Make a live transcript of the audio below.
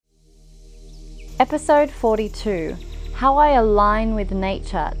Episode 42, How I Align with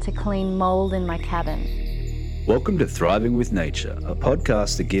Nature to Clean Mold in My Cabin. Welcome to Thriving with Nature, a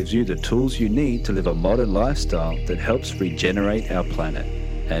podcast that gives you the tools you need to live a modern lifestyle that helps regenerate our planet.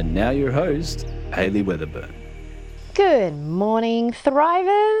 And now your host, Hayley Weatherburn. Good morning,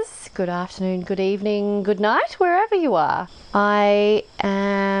 Thrivers. Good afternoon, good evening, good night, wherever you are. I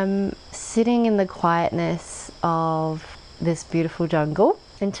am sitting in the quietness of this beautiful jungle.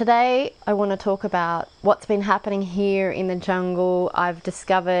 And today I want to talk about what's been happening here in the jungle. I've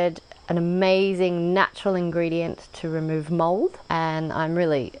discovered an amazing natural ingredient to remove mold, and I'm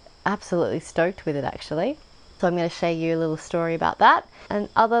really absolutely stoked with it actually. So I'm going to share you a little story about that. And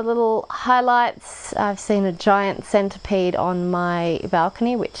other little highlights, I've seen a giant centipede on my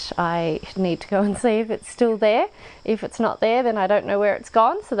balcony, which I need to go and see if it's still there. If it's not there, then I don't know where it's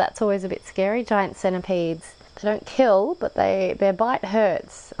gone, so that's always a bit scary. Giant centipedes. They don't kill, but their bite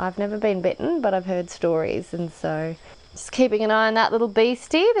hurts. I've never been bitten, but I've heard stories, and so just keeping an eye on that little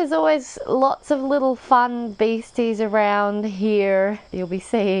beastie. There's always lots of little fun beasties around here. You'll be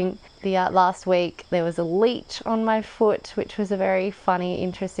seeing the last week there was a leech on my foot, which was a very funny,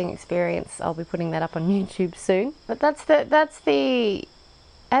 interesting experience. I'll be putting that up on YouTube soon. But that's the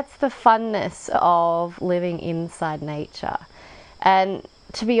funness of living inside nature. And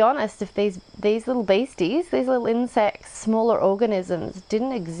to be honest, if these little beasties, these little insects, smaller organisms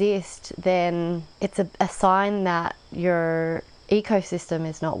didn't exist, then it's a sign that your ecosystem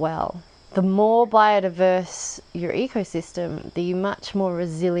is not well. The more biodiverse your ecosystem, the much more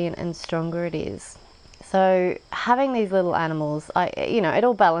resilient and stronger it is. So having these little animals, it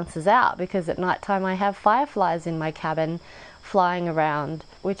all balances out, because at night time I have fireflies in my cabin flying around,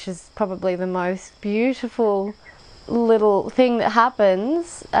 which is probably the most beautiful little thing that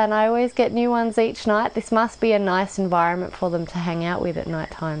happens, and I always get new ones each night. This must be a nice environment for them to hang out with at night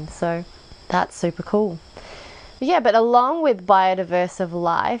time, so that's super cool. But along with biodiverse of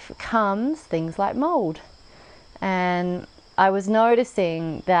life comes things like mold. And I was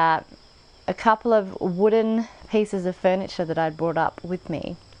noticing that a couple of wooden pieces of furniture that I'd brought up with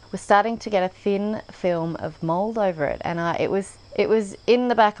me were starting to get a thin film of mold over it, and it was in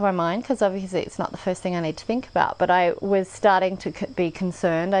the back of my mind, because obviously it's not the first thing I need to think about, but I was starting to be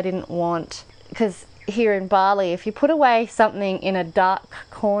concerned. I didn't want, because here in Bali, if you put away something in a dark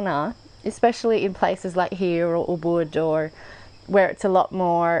corner, especially in places like here or Ubud, or where it's a lot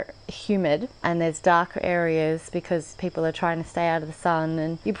more humid and there's darker areas because people are trying to stay out of the sun,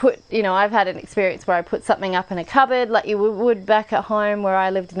 and you put, I've had an experience where I put something up in a cupboard like you would back at home where I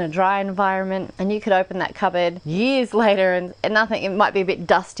lived in a dry environment, and you could open that cupboard years later and nothing, it might be a bit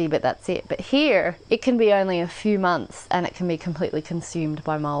dusty, but that's it. But here it can be only a few months and it can be completely consumed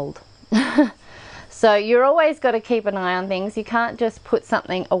by mold. So you're always got to keep an eye on things. You can't just put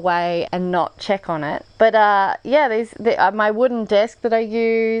something away and not check on it. But my wooden desk that I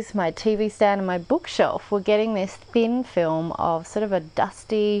use, my TV stand and my bookshelf were getting this thin film of sort of a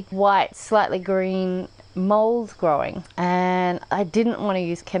dusty, white, slightly green mold growing. And I didn't want to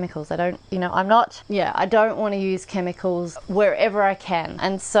use chemicals. I don't want to use chemicals wherever I can.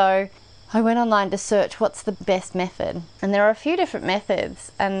 And so I went online to search what's the best method, and there are a few different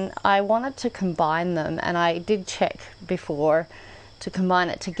methods, and I wanted to combine them, and I did check before to combine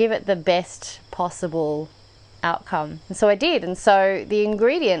it to give it the best possible outcome. And so I did, and so the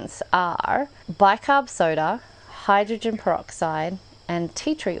ingredients are bicarb soda, hydrogen peroxide, and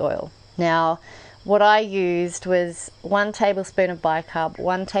tea tree oil. Now, what I used was 1 tablespoon of bicarb,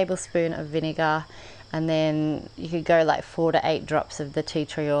 1 tablespoon of vinegar, and then you could go like 4 to 8 drops of the tea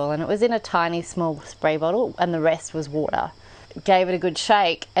tree oil, and it was in a tiny small spray bottle, and the rest was water. Gave it a good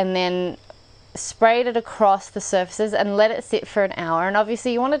shake and then sprayed it across the surfaces and let it sit for an hour. And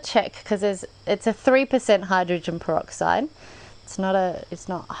obviously you want to check, because it's a 3% hydrogen peroxide. It's not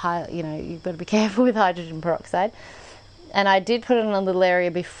high, you've got to be careful with hydrogen peroxide. And I did put it in a little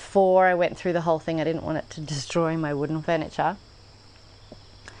area before I went through the whole thing. I didn't want it to destroy my wooden furniture.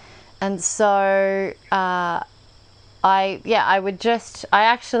 And so I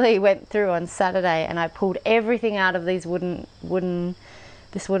actually went through on Saturday and I pulled everything out of these wooden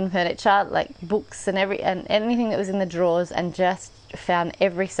furniture, like books and anything that was in the drawers, and just found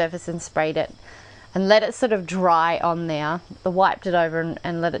every surface and sprayed it and let it sort of dry on there. I wiped it over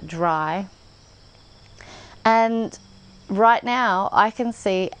and let it dry. And right now I can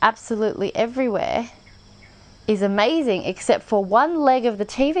see absolutely everywhere is amazing, except for one leg of the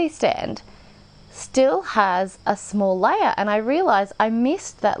TV stand still has a small layer, and I realized I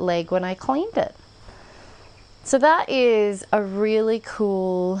missed that leg when I cleaned it. So that is a really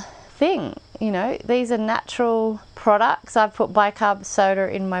cool thing. These are natural products. I've put bicarb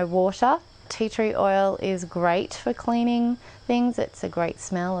soda in my water tea tree oil is great for cleaning things. It's a great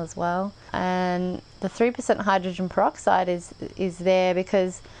smell as well. And the 3% hydrogen peroxide is there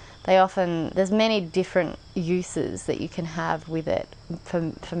because there's many different uses that you can have with it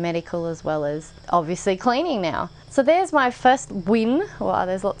for medical as well as obviously cleaning now. So there's my first win. Well,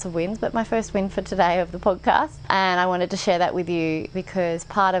 there's lots of wins, but my first win for today of the podcast. And I wanted to share that with you because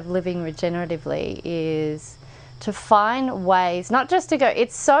part of living regeneratively is to find ways, not just to go,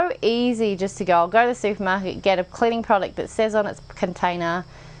 it's so easy just to go, I'll go to the supermarket, get a cleaning product that says on its container,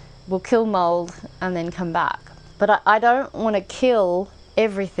 will kill mold, and then come back. But I don't want to kill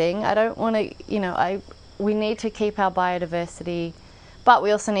everything. I don't want to, we need to keep our biodiversity, but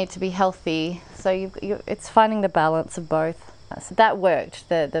we also need to be healthy. So it's finding the balance of both. So that worked,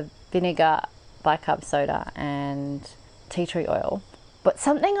 the vinegar, bicarb soda, and tea tree oil. But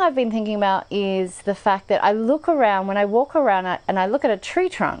something I've been thinking about is the fact that I look around, when I walk around and I look at a tree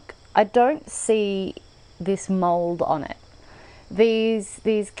trunk, I don't see this mold on it.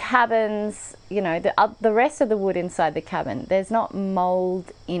 These cabins, the rest of the wood inside the cabin, there's not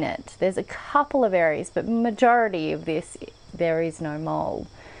mold in it. There's a couple of areas, but majority of this, there is no mold.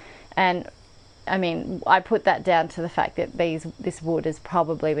 And I mean, I put that down to the fact that this wood has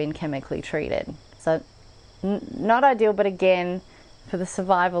probably been chemically treated. So not ideal, but again, for the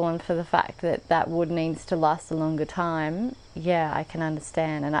survival and for the fact that wood needs to last a longer time, yeah, I can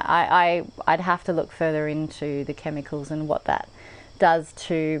understand. And I'd have to look further into the chemicals and what that does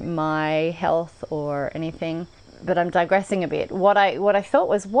to my health or anything. But I'm digressing a bit. What I thought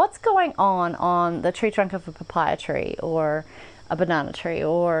was, what's going on the tree trunk of a papaya tree or a banana tree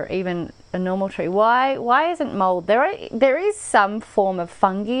or even a normal tree? Why isn't mold? There is some form of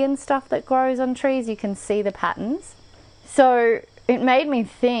fungi and stuff that grows on trees. You can see the patterns. So it made me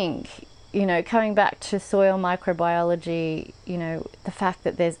think, coming back to soil microbiology, the fact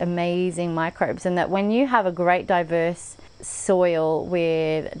that there's amazing microbes, and that when you have a great diverse soil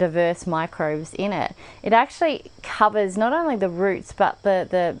with diverse microbes in it, it actually covers not only the roots but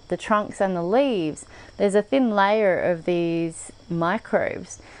the trunks and the leaves. There's a thin layer of these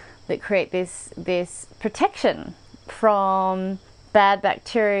microbes that create this protection from bad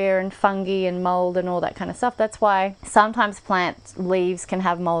bacteria and fungi and mold and all that kind of stuff. That's why sometimes plant leaves can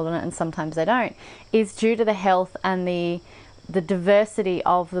have mold on it and sometimes they don't, is due to the health and the diversity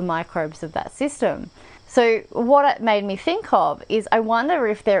of the microbes of that system. So what it made me think of is, I wonder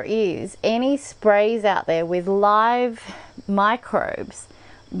if there is any sprays out there with live microbes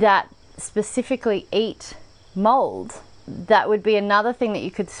that specifically eat mold. That would be another thing that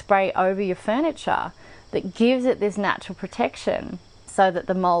you could spray over your furniture that gives it this natural protection so that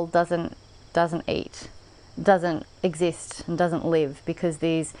the mold doesn't exist and doesn't live, because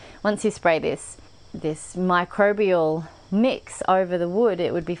once you spray this microbial mix over the wood,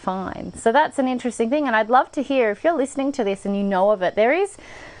 it would be fine. So that's an interesting thing, and I'd love to hear if you're listening to this and you know of it. There is,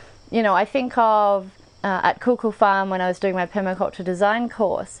 I think of at Cool Farm when I was doing my permaculture design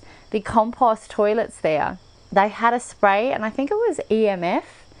course, the compost toilets there, they had a spray, and I think it was EMF,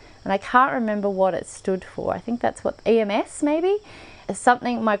 and I can't remember what it stood for. I think that's what, EMS maybe?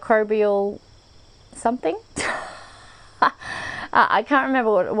 Something microbial something. I can't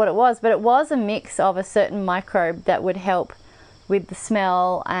remember what it was, but it was a mix of a certain microbe that would help with the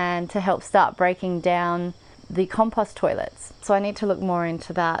smell and to help start breaking down the compost toilets. So I need to look more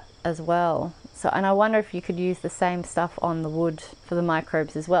into that as well. And I wonder if you could use the same stuff on the wood for the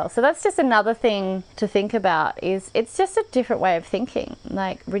microbes as well. So that's just another thing to think about, is it's just a different way of thinking,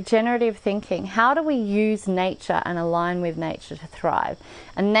 like regenerative thinking. How do we use nature and align with nature to thrive?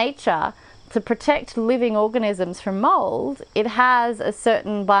 And nature, to protect living organisms from mold, it has a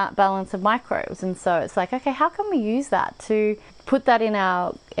certain balance of microbes. And so it's like, okay, how can we use that to put that in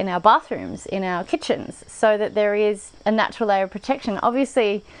our bathrooms, in our kitchens, so that there is a natural layer of protection?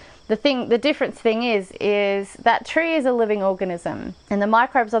 Obviously, the difference thing is that tree is a living organism, and the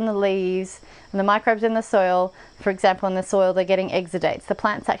microbes on the leaves and the microbes in the soil, for example, in the soil, they're getting exudates. The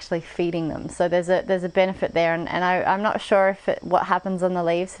plant's actually feeding them. So there's a benefit there, and I'm not sure what happens on the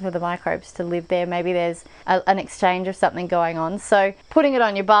leaves for the microbes to live there. Maybe there's an exchange of something going on. So putting it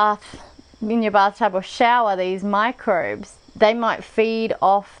on in your bathtub or shower, these microbes, they might feed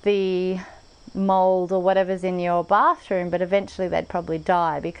off the mold or whatever's in your bathroom, but eventually they'd probably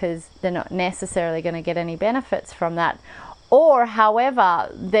die because they're not necessarily going to get any benefits from that. Or however,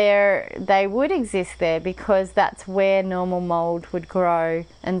 they would exist there because that's where normal mold would grow,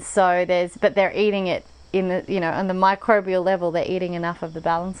 and so but they're eating it in the on the microbial level, they're eating enough of the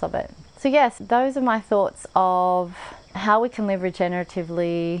balance of it. So yes, those are my thoughts of how we can live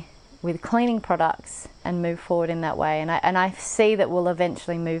regeneratively with cleaning products and move forward in that way. And I see that we'll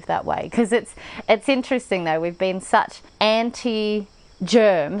eventually move that way, because it's interesting though, we've been such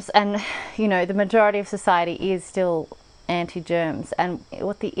anti-germs, and the majority of society is still anti-germs. And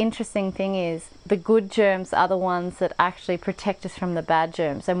what the interesting thing is, the good germs are the ones that actually protect us from the bad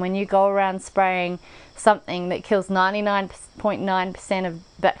germs. And when you go around spraying something that kills 99.9% of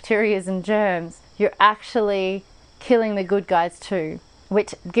bacteria and germs, you're actually killing the good guys too,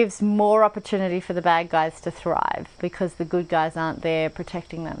 which gives more opportunity for the bad guys to thrive, because the good guys aren't there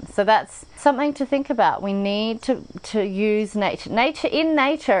protecting them. So that's something to think about. We need to use nature. In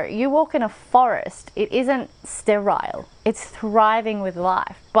nature, you walk in a forest, it isn't sterile. It's thriving with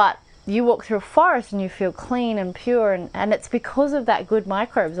life. But you walk through a forest and you feel clean and pure, and it's because of that good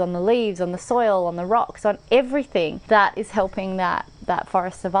microbes on the leaves, on the soil, on the rocks, on everything that is helping that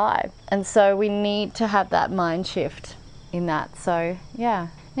forest survive. And so we need to have that mind shift in that. So yeah,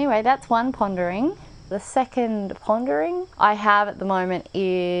 anyway, that's one pondering. The second pondering I have at the moment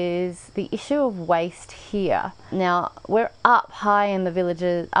is the issue of waste here. Now, we're up high in the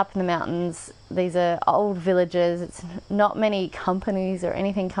villages, up in the mountains. These are old villages. It's not many companies or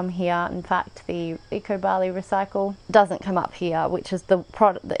anything come here. In fact, the EcoBali Recycle doesn't come up here, which is the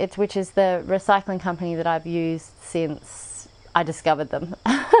recycling company that I've used since I discovered them.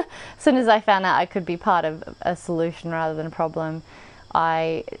 As soon as I found out I could be part of a solution rather than a problem,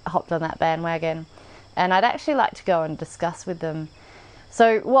 I hopped on that bandwagon. And I'd actually like to go and discuss with them.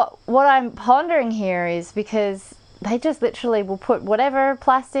 So what I'm pondering here is, because they just literally will put whatever,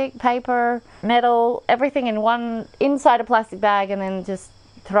 plastic, paper, metal, everything inside a plastic bag, and then just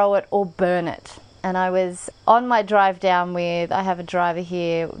throw it or burn it. And I was on my drive down I have a driver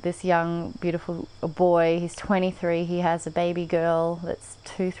here, this young, beautiful boy. He's 23. He has a baby girl that's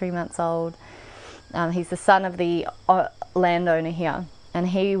 2-3 months old. He's the son of the landowner here. And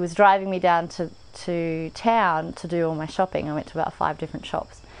he was driving me down to town to do all my shopping. I went to about 5 different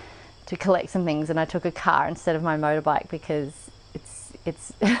shops to collect some things, and I took a car instead of my motorbike, because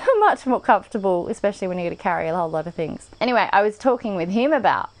it's much more comfortable, especially when you got to carry a whole lot of things. Anyway, I was talking with him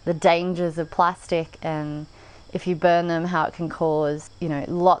about the dangers of plastic, and if you burn them, how it can cause,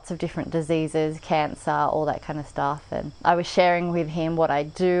 lots of different diseases, cancer, all that kind of stuff. And I was sharing with him what I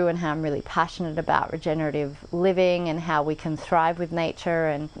do and how I'm really passionate about regenerative living and how we can thrive with nature,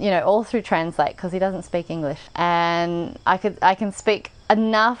 and, all through Translate, because he doesn't speak English. And I can speak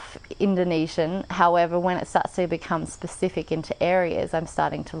enough Indonesian. However, when it starts to become specific into areas, I'm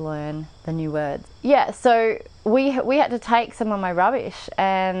starting to learn the new words. Yeah, so we had to take some of my rubbish,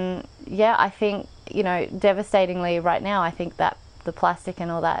 and yeah, I think, devastatingly right now, I think that the plastic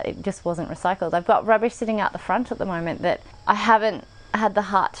and all that, it just wasn't recycled. I've got rubbish sitting out the front at the moment that I haven't had the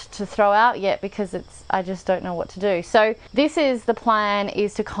heart to throw out yet, because I just don't know what to do. So this is the plan,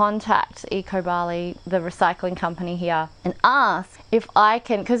 is to contact EcoBali, the recycling company here, and ask if I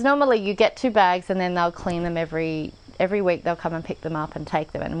can, because normally you get 2 bags and then they'll clean them every week. They'll come and pick them up and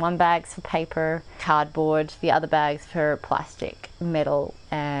take them, and 1 bag's for paper, cardboard, the other bag's for plastic, metal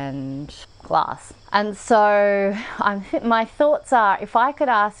and glass. And so my thoughts are, if I could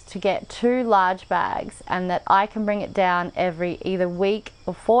ask to get 2 large bags, and that I can bring it down every either week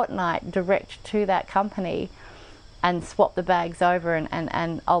or fortnight direct to that company and swap the bags over,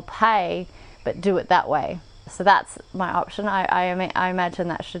 and I'll pay, but do it that way. So that's my option. I imagine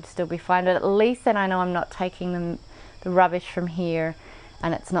that should still be fine, but at least then I know I'm not taking the rubbish from here,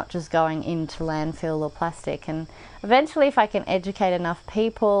 and it's not just going into landfill or plastic. And eventually, if I can educate enough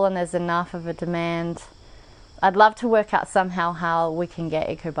people and there's enough of a demand, I'd love to work out somehow how we can get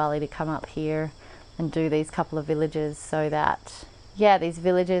EcoBali to come up here and do these couple of villages, so that, yeah, these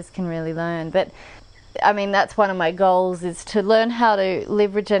villages can really learn. But I mean, that's one of my goals, is to learn how to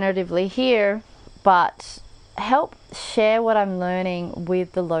live regeneratively here, but help share what I'm learning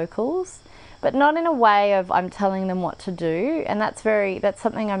with the locals, but not in a way of I'm telling them what to do. And that's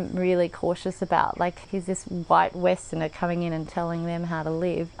something I'm really cautious about. Like, here's this white Westerner coming in and telling them how to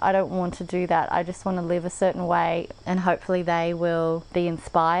live. I don't want to do that. I just want to live a certain way, and hopefully they will be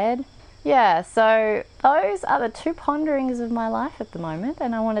inspired. Yeah, so those are the 2 ponderings of my life at the moment,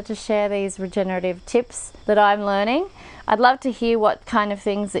 and I wanted to share these regenerative tips that I'm learning. I'd love to hear what kind of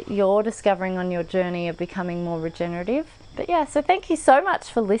things that you're discovering on your journey of becoming more regenerative. But yeah, so thank you so much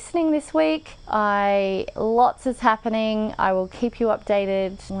for listening this week. Lots is happening. I will keep you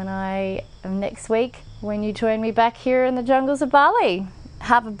updated next week when you join me back here in the jungles of Bali.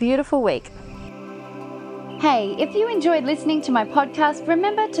 Have a beautiful week. Hey, if you enjoyed listening to my podcast,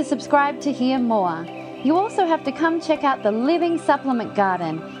 remember to subscribe to hear more. You also have to come check out the Living Supplement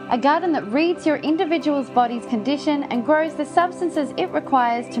Garden, a garden that reads your individual's body's condition and grows the substances it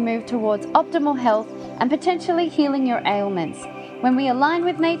requires to move towards optimal health and potentially healing your ailments. When we align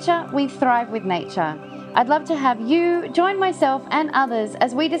with nature, we thrive with nature. I'd love to have you join myself and others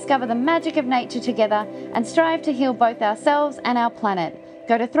as we discover the magic of nature together and strive to heal both ourselves and our planet.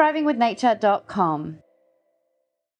 Go to thrivingwithnature.com.